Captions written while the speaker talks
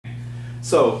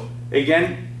So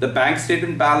again, the bank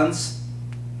statement balance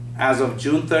as of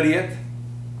June 30th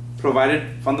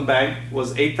provided from the bank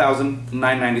was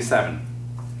 $8,997.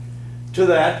 To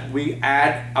that, we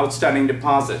add outstanding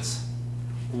deposits.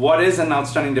 What is an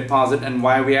outstanding deposit and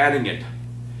why are we adding it?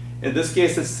 In this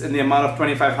case, it's in the amount of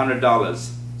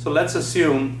 $2,500. So let's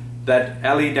assume that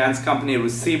Ellie Dance Company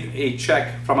received a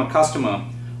check from a customer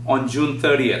on June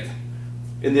 30th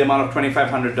in the amount of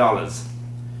 $2,500.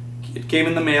 It came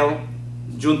in the mail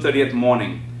June 30th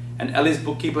morning, and Ellie's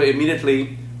bookkeeper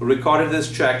immediately recorded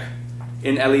this check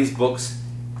in Ellie's books,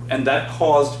 and that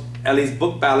caused Ellie's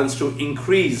book balance to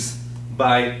increase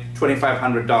by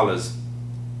 $2,500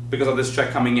 because of this check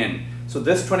coming in. So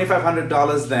this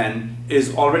 $2,500 then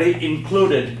is already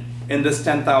included in this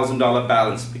 $10,000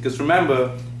 balance, because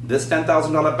remember, this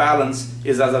 $10,000 balance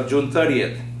is as of June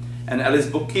 30th, and Ellie's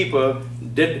bookkeeper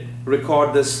did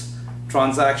record this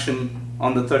transaction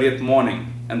on the 30th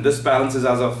morning, and this balance is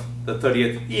as of the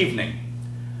 30th evening.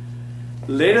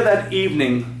 Later that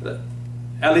evening,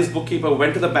 Ellie's bookkeeper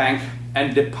went to the bank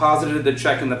and deposited the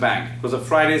check in the bank. It was a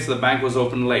Friday, so the bank was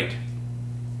open late.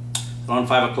 Around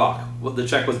 5 o'clock, the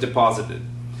check was deposited.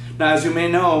 Now, as you may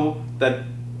know, that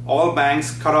all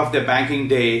banks cut off their banking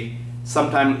day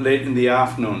sometime late in the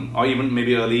afternoon or even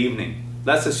maybe early evening.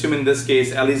 Let's assume in this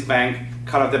case, Ellie's bank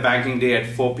cut off their banking day at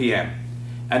 4 p.m.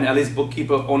 and Ellie's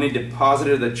bookkeeper only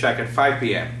deposited the check at 5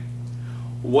 p.m.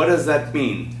 What does that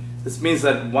mean? This means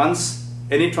that once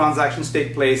any transactions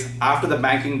take place after the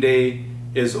banking day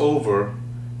is over,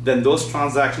 then those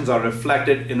transactions are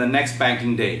reflected in the next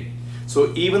banking day.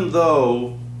 So even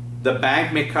though the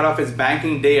bank may cut off its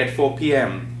banking day at 4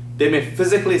 p.m., they may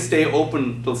physically stay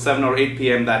open till 7 or 8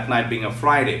 p.m. that night, being a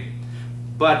Friday.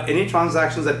 But any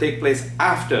transactions that take place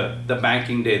after the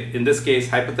banking day, in this case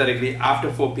hypothetically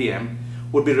after 4 p.m.,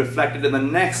 would be reflected in the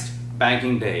next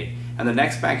banking day. And the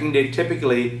next banking day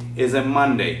typically is a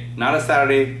Monday, not a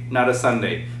Saturday, not a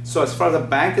Sunday. So as far as the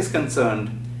bank is concerned,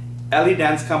 Ellie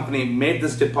Dance Company made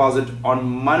this deposit on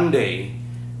Monday,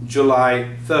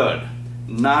 July 3rd,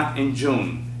 not in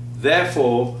June.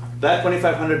 Therefore, that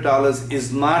 $2,500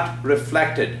 is not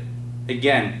reflected.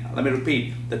 Again, let me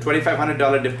repeat, the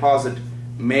 $2,500 deposit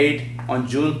made on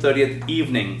June 30th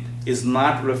evening is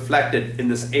not reflected in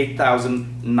this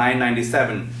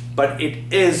 $8,997, but it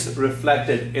is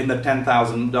reflected in the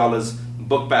 $10,000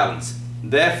 book balance.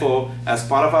 Therefore, as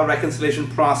part of our reconciliation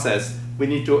process, we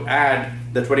need to add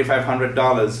the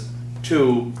 $2,500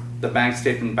 to the bank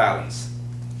statement balance.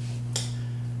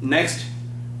 Next,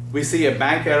 we see a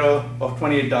bank error of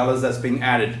 $28 that's being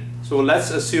added. So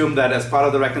let's assume that as part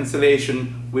of the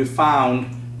reconciliation, we found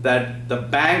that the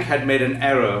bank had made an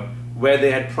error where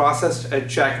they had processed a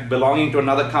check belonging to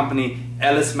another company,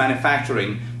 Ellis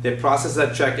Manufacturing. They processed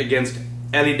that check against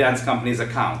Ellie Dance Company's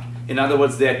account. In other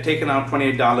words, they had taken out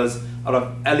 $28 out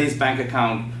of Ellie's bank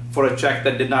account for a check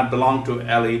that did not belong to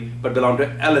Ellie, but belonged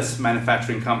to Ellis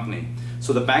Manufacturing Company.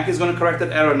 So the bank is going to correct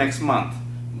that error next month.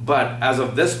 But as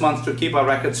of this month, to keep our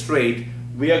record straight,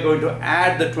 we are going to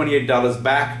add the $28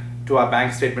 back to our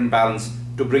bank statement balance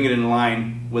to bring it in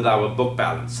line with our book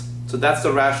balance. So that's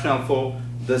the rationale for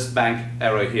this bank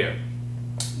error here.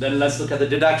 Then let's look at the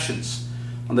deductions.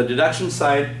 On the deduction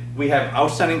side, we have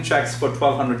outstanding checks for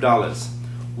 $1,200.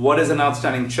 What is an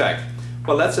outstanding check?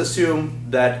 Well, let's assume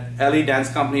that Ellie Dance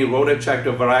Company wrote a check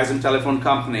to Verizon Telephone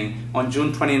Company on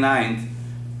June 29th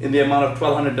in the amount of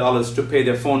 $1,200 to pay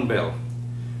their phone bill.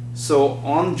 So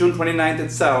on June 29th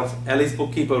itself, Ellie's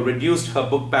bookkeeper reduced her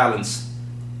book balance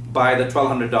by the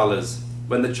 $1,200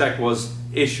 when the check was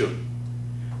issued.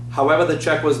 However, the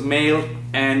check was mailed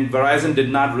and Verizon did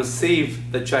not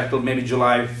receive the check till maybe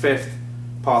July 5th,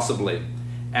 possibly,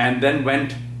 and then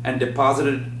went and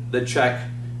deposited the check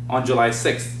on July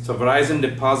 6th. So Verizon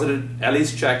deposited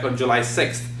Ellie's check on July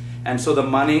 6th, and so the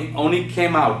money only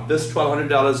came out, this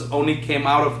 $1,200 only came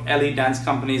out of Ellie Dance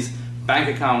Company's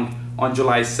bank account on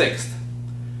July 6th.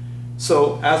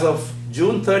 So as of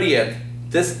June 30th,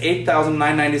 this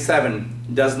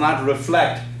 $8,997 does not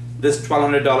reflect this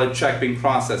 $1,200 check being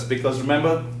processed, because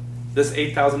remember, this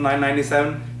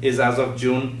 $8,997 is as of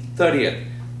June 30th.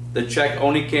 The check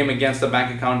only came against the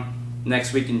bank account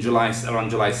next week in July, around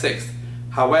July 6th.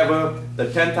 However, the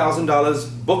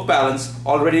 $10,000 book balance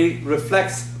already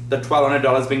reflects the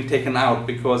 $1,200 being taken out,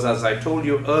 because as I told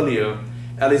you earlier,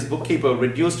 Ellie's bookkeeper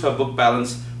reduced her book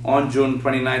balance on June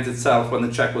 29th itself when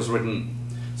the check was written.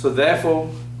 So therefore,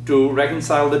 to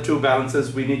reconcile the two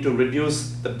balances, we need to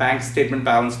reduce the bank statement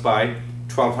balance by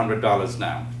 $1,200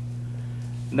 now.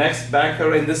 Next, bank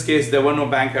error. In this case, there were no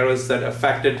bank errors that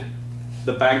affected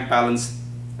the bank balance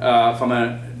from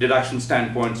a deduction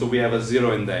standpoint, so we have a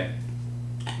zero in there.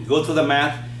 Go through the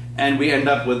math and we end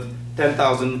up with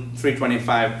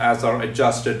 $10,325 as our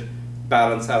adjusted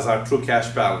balance, as our true cash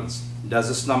balance. Does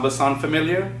this number sound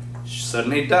familiar?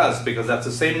 Certainly it does, because that's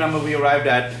the same number we arrived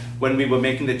at when we were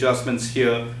making the adjustments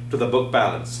here to the book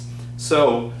balance.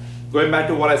 So, going back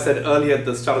to what I said earlier at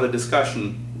the start of the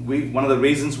discussion, one of the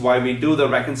reasons why we do the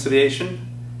reconciliation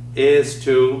is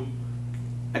to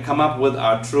come up with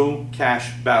our true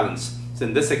cash balance. So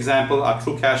in this example, our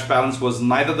true cash balance was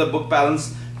neither the book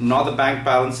balance nor the bank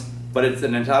balance, but it's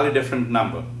an entirely different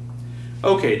number.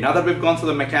 Okay, now that we've gone through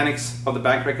the mechanics of the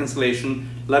bank reconciliation,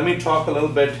 let me talk a little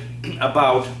bit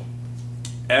about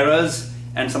errors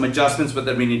and some adjustments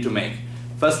that we need to make.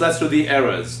 First, let's do the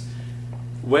errors.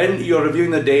 When you're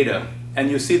reviewing the data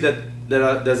and you see that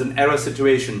there's an error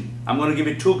situation, I'm going to give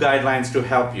you two guidelines to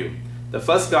help you. The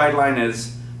first guideline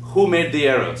is who made the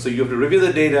error. So you have to review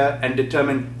the data and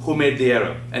determine who made the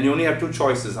error. And you only have two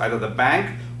choices, either the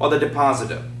bank or the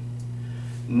depositor.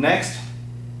 Next,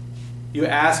 you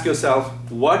ask yourself,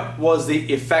 what was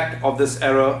the effect of this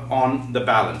error on the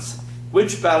balance?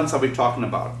 Which balance are we talking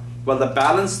about? Well, the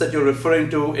balance that you're referring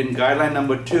to in guideline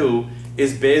number 2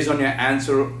 is based on your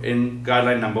answer in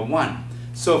guideline number 1.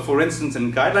 So for instance,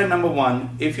 in guideline number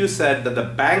 1, if you said that the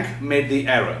bank made the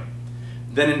error,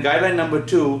 then in guideline number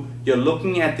 2, you're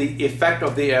looking at the effect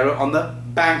of the error on the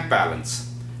bank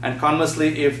balance. And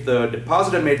conversely, if the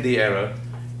depositor made the error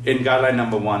in guideline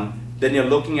number 1, then you're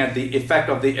looking at the effect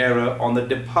of the error on the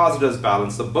depositor's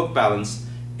balance, the book balance,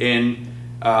 in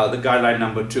the guideline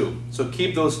number 2. So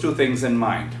keep those two things in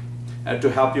mind to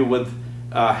help you with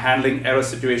handling error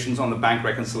situations on the bank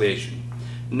reconciliation.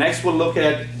 Next, we'll look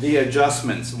at the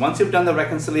adjustments. Once you've done the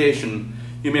reconciliation,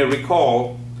 you may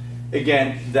recall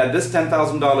again that this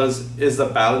 $10,000 is the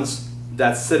balance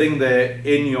that's sitting there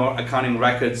in your accounting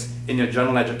records in your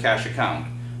general ledger cash account.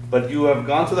 But you have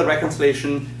gone through the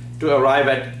reconciliation to arrive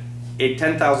at a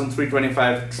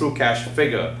 $10,325 true cash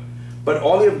figure. But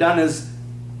all you've done is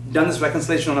done this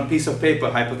reconciliation on a piece of paper,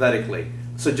 hypothetically.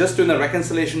 So just doing the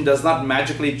reconciliation does not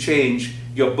magically change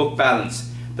your book balance.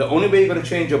 The only way you're going to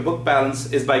change your book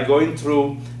balance is by going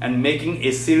through and making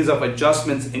a series of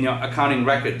adjustments in your accounting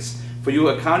records. For you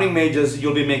accounting majors,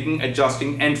 you'll be making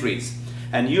adjusting entries.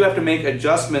 And you have to make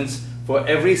adjustments for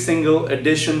every single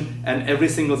addition and every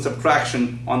single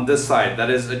subtraction on this side, that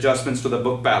is adjustments to the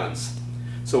book balance.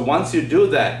 So once you do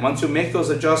that, once you make those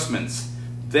adjustments,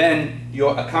 then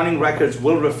your accounting records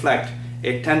will reflect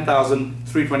a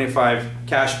 $10,325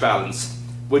 cash balance,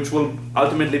 which will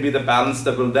ultimately be the balance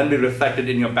that will then be reflected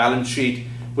in your balance sheet,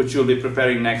 which you'll be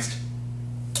preparing next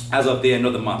as of the end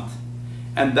of the month.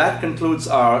 And that concludes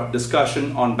our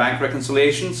discussion on bank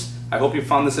reconciliations. I hope you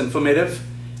found this informative.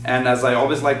 And as I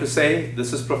always like to say,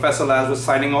 this is Professor Lazarus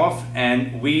signing off,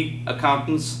 and we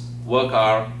accountants work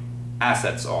our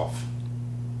assets off.